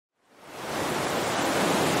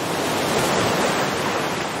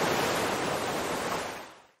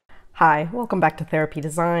Hi, welcome back to Therapy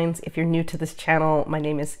Designs. If you're new to this channel, my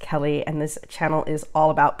name is Kelly, and this channel is all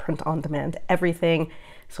about print-on-demand everything.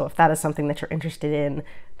 So if that is something that you're interested in,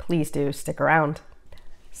 please do stick around.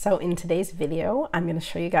 So in today's video, I'm going to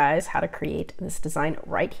show you guys how to create this design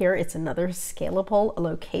right here. It's another scalable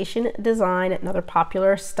location design, another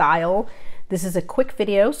popular style. This is a quick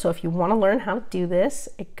video, so if you want to learn how to do this,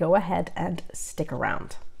 go ahead and stick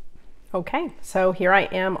around. Okay, so here I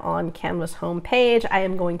am on Canva's home page. I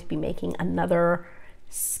am going to be making another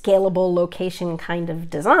scalable location kind of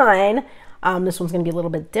design. This one's going to be a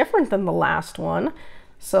little bit different than the last one.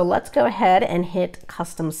 So let's go ahead and hit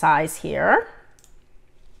custom size here.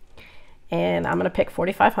 And I'm going to pick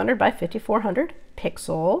 4500 by 5400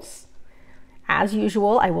 pixels. As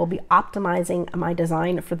usual, I will be optimizing my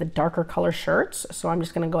design for the darker color shirts. So I'm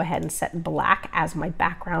just going to go ahead and set black as my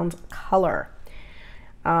background color.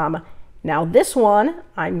 Now this one,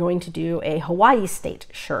 I'm going to do a Hawaii State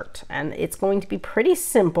shirt, and it's going to be pretty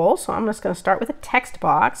simple. So I'm just going to start with a text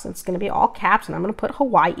box. It's going to be all caps, and I'm going to put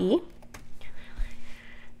Hawaii.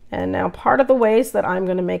 And now part of the ways that I'm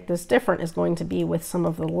going to make this different is going to be with some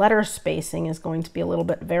of the letter spacing is going to be a little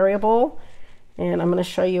bit variable. And I'm going to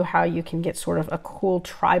show you how you can get sort of a cool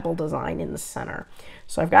tribal design in the center.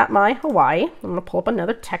 So I've got my Hawaii. I'm going to pull up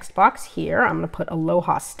another text box here. I'm going to put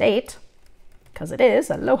Aloha State, because it is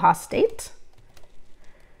Aloha State.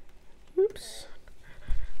 Oops.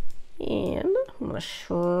 And I'm going to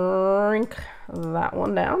shrink that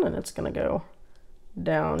one down, and it's going to go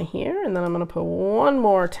down here. And then I'm going to put one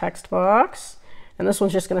more text box, and this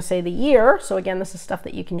one's just going to say the year. So again, this is stuff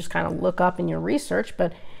that you can just kind of look up in your research,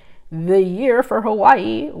 but the year for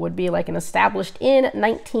Hawaii would be like an established in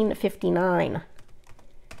 1959.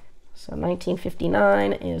 So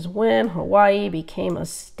 1959 is when Hawaii became a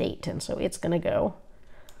state, and so it's going to go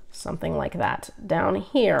something like that down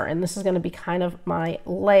here, and this is going to be kind of my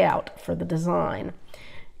layout for the design.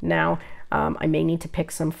 Now I may need to pick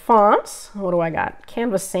some fonts. What do I got?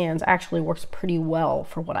 Canva Sans actually works pretty well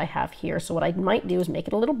for what I have here, so what I might do is make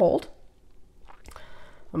it a little bold,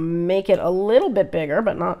 make it a little bit bigger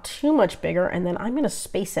but not too much bigger, and then I'm going to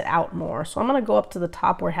space it out more. So I'm going to go up to the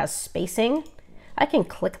top where it has spacing. I can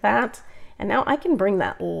click that, and now I can bring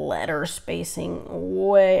that letter spacing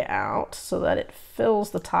way out so that it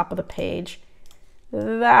fills the top of the page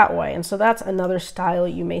that way. And so that's another style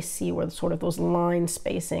you may see where sort of those line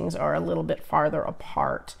spacings are a little bit farther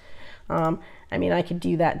apart. I mean, I could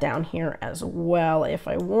do that down here as well if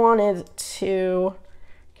I wanted to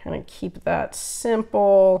kind of keep that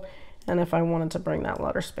simple. And if I wanted to bring that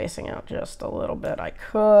letter spacing out just a little bit, I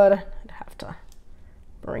could. I'd have to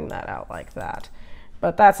bring that out like that.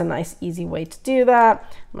 But that's a nice, easy way to do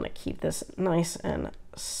that. I'm going to keep this nice and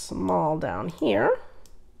small down here.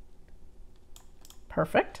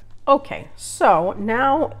 Perfect. Okay, so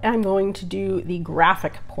now I'm going to do the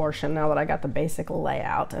graphic portion now that I got the basic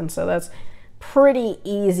layout. And so that's pretty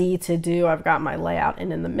easy to do. I've got my layout,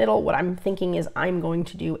 and in the middle, what I'm thinking is I'm going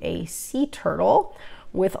to do a sea turtle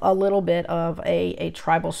with a little bit of a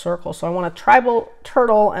tribal circle. So I want a tribal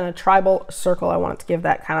turtle and a tribal circle. I want it to give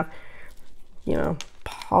that kind of, you know,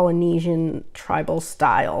 Polynesian tribal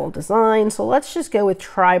style design. So let's just go with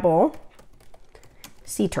tribal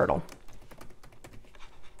sea turtle.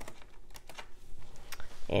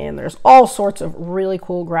 And there's all sorts of really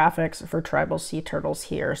cool graphics for tribal sea turtles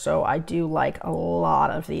here. So I do like a lot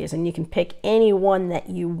of these, and you can pick any one that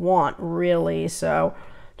you want really. So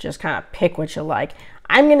just kind of pick what you like.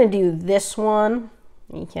 I'm going to do this one.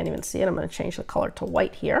 You can't even see it. I'm going to change the color to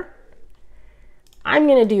white here. I'm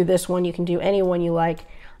going to do this one. You can do any one you like.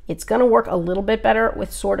 It's going to work a little bit better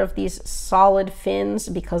with sort of these solid fins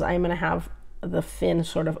because I'm going to have the fin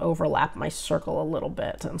sort of overlap my circle a little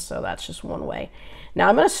bit. And so that's just one way. Now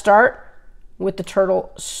I'm going to start with the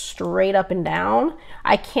turtle straight up and down.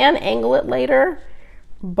 I can angle it later,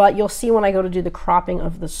 but you'll see when I go to do the cropping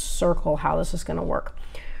of the circle how this is going to work.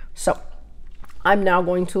 So I'm now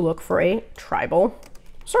going to look for a tribal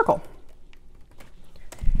circle.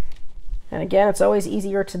 And again, it's always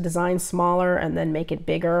easier to design smaller and then make it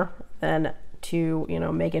bigger than to, you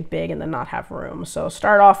know, make it big and then not have room. So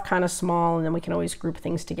start off kind of small, and then we can always group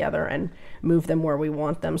things together and move them where we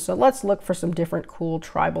want them. So let's look for some different cool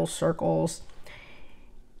tribal circles.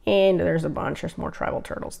 And there's a bunch. There's more tribal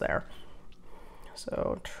turtles there.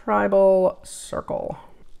 So tribal circle.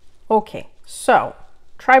 Okay, so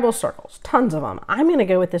tribal circles, tons of them. I'm going to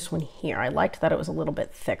go with this one here. I liked that it was a little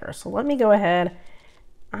bit thicker. So let me go ahead.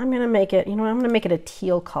 I'm going to make it, you know, I'm going to make it a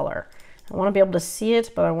teal color. I want to be able to see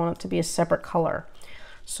it, but I want it to be a separate color.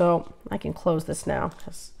 So I can close this now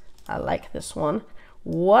because I like this one.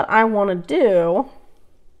 What I want to do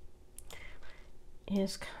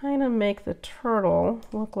is kind of make the turtle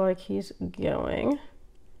look like he's going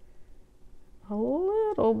a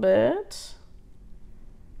little bit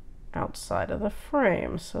outside of the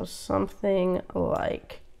frame. So something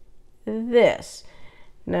like this.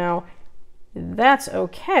 Now, that's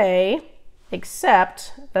okay,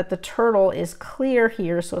 except that the turtle is clear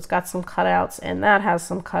here, so it's got some cutouts, and that has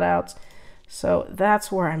some cutouts. So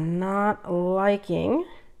that's where I'm not liking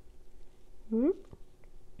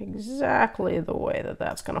exactly the way that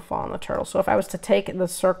that's going to fall on the turtle. So if I was to take the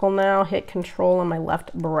circle now, hit Control on my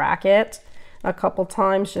left bracket a couple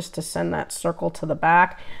times just to send that circle to the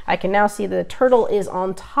back, I can now see the turtle is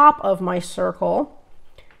on top of my circle,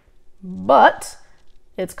 but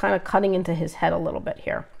it's kind of cutting into his head a little bit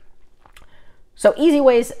here. So easy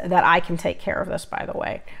ways that I can take care of this, by the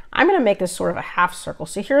way. I'm going to make this sort of a half circle.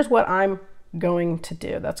 So here's what I'm going to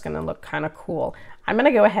do. That's going to look kind of cool. I'm going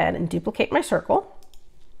to go ahead and duplicate my circle.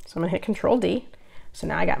 So I'm going to hit Control D. So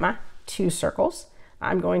now I got my 2 circles.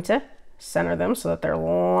 I'm going to center them so that they're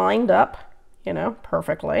lined up, you know,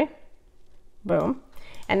 perfectly. Boom.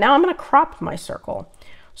 And now I'm going to crop my circle.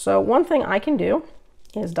 So one thing I can do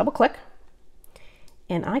is double click,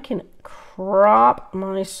 and I can crop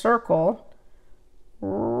my circle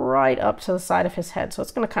right up to the side of his head. So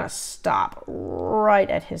it's going to kind of stop right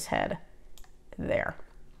at his head there.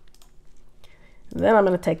 Then I'm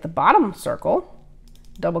going to take the bottom circle,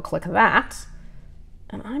 double click that,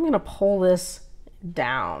 and I'm going to pull this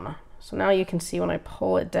down. So now you can see when I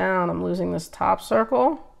pull it down, I'm losing this top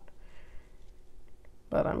circle,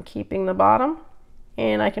 but I'm keeping the bottom,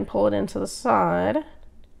 and I can pull it into the side.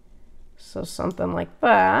 So something like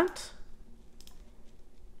that.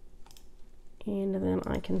 And then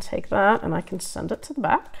I can take that and I can send it to the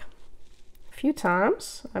back a few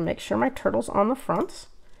times. I make sure my turtle's on the front.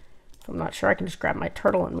 If I'm not sure, I can just grab my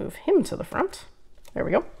turtle and move him to the front. There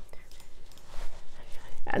we go.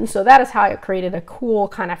 And so that is how I created a cool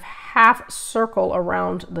kind of half circle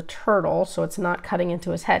around the turtle, so it's not cutting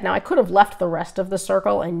into his head. Now I could have left the rest of the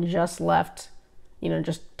circle and just left, you know,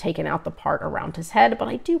 just taken out the part around his head, but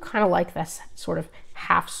I do kind of like this sort of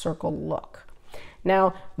half circle look.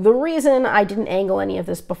 Now, the reason I didn't angle any of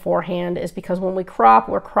this beforehand is because when we crop,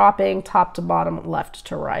 we're cropping top to bottom, left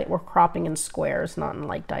to right. We're cropping in squares, not in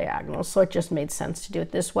like diagonals. So it just made sense to do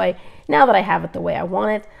it this way. Now that I have it the way I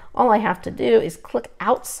want it, all I have to do is click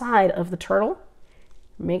outside of the turtle,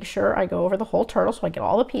 make sure I go over the whole turtle so I get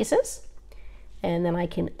all the pieces, and then I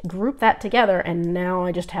can group that together, and now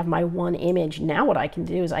I just have my one image. Now what I can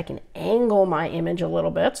do is I can angle my image a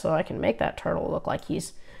little bit so I can make that turtle look like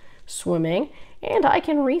he's swimming, and I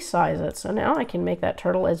can resize it. So now I can make that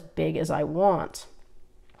turtle as big as I want.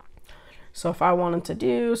 So if I wanted to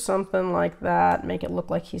do something like that, make it look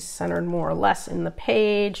like he's centered more or less in the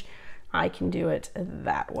page, I can do it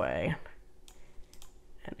that way.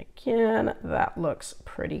 And again, that looks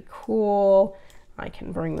pretty cool. I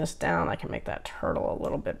can bring this down. I can make that turtle a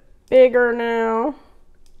little bit bigger now.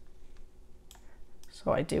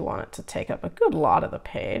 So I do want it to take up a good lot of the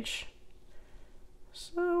page.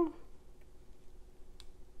 So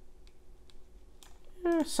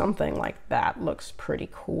something like that looks pretty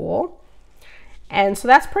cool. And so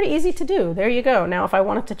that's pretty easy to do. There you go. Now, if I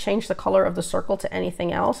wanted to change the color of the circle to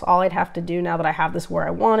anything else, all I'd have to do now that I have this where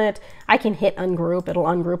I want it, I can hit ungroup. It'll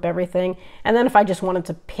ungroup everything. And then if I just wanted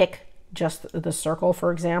to pick just the circle,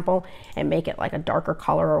 for example, and make it like a darker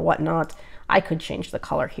color or whatnot, I could change the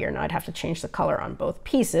color here. Now I'd have to change the color on both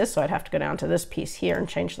pieces. So I'd have to go down to this piece here and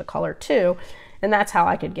change the color too. And that's how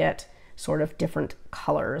I could get sort of different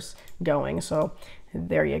colors going. So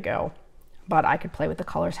there you go. But I could play with the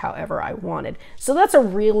colors however I wanted. So that's a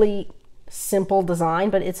really simple design,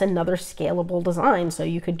 but it's another scalable design. So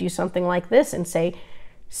you could do something like this and say,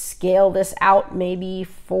 scale this out maybe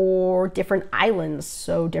for different islands.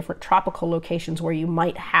 So different tropical locations where you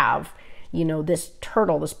might have, you know, this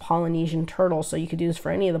turtle, this Polynesian turtle. So you could do this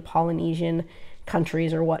for any of the Polynesian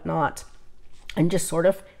countries or whatnot, and just sort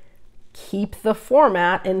of keep the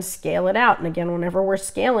format and scale it out. And again, whenever we're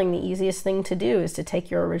scaling, the easiest thing to do is to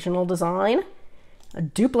take your original design,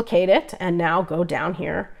 duplicate it, and now go down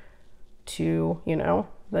here to, you know,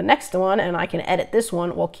 the next one, and I can edit this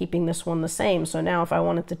one while keeping this one the same. So now if I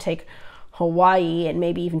wanted to take Hawaii and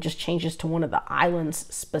maybe even just change this to one of the islands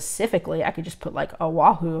specifically, I could just put like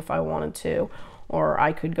Oahu if I wanted to, or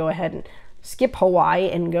I could go ahead and skip Hawaii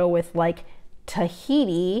and go with like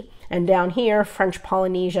Tahiti, and down here French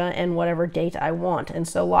Polynesia and whatever date I want. And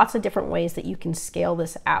so lots of different ways that you can scale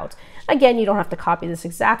this out. Again, you don't have to copy this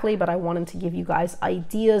exactly, but I wanted to give you guys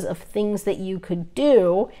ideas of things that you could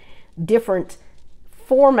do, different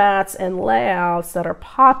formats and layouts that are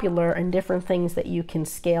popular and different things that you can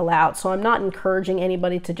scale out. So I'm not encouraging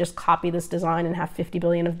anybody to just copy this design and have 50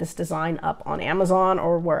 billion of this design up on Amazon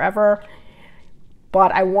or wherever,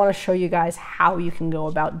 but I want to show you guys how you can go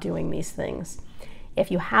about doing these things. If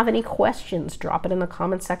you have any questions, drop it in the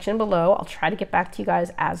comment section below. I'll try to get back to you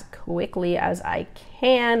guys as quickly as I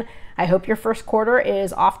can. I hope your first quarter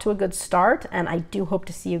is off to a good start, and I do hope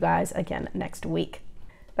to see you guys again next week.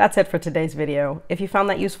 That's it for today's video. If you found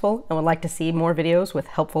that useful and would like to see more videos with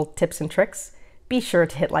helpful tips and tricks, be sure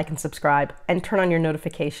to hit like and subscribe and turn on your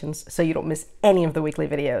notifications so you don't miss any of the weekly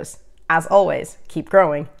videos. As always, keep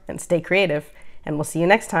growing and stay creative, and we'll see you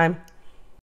next time.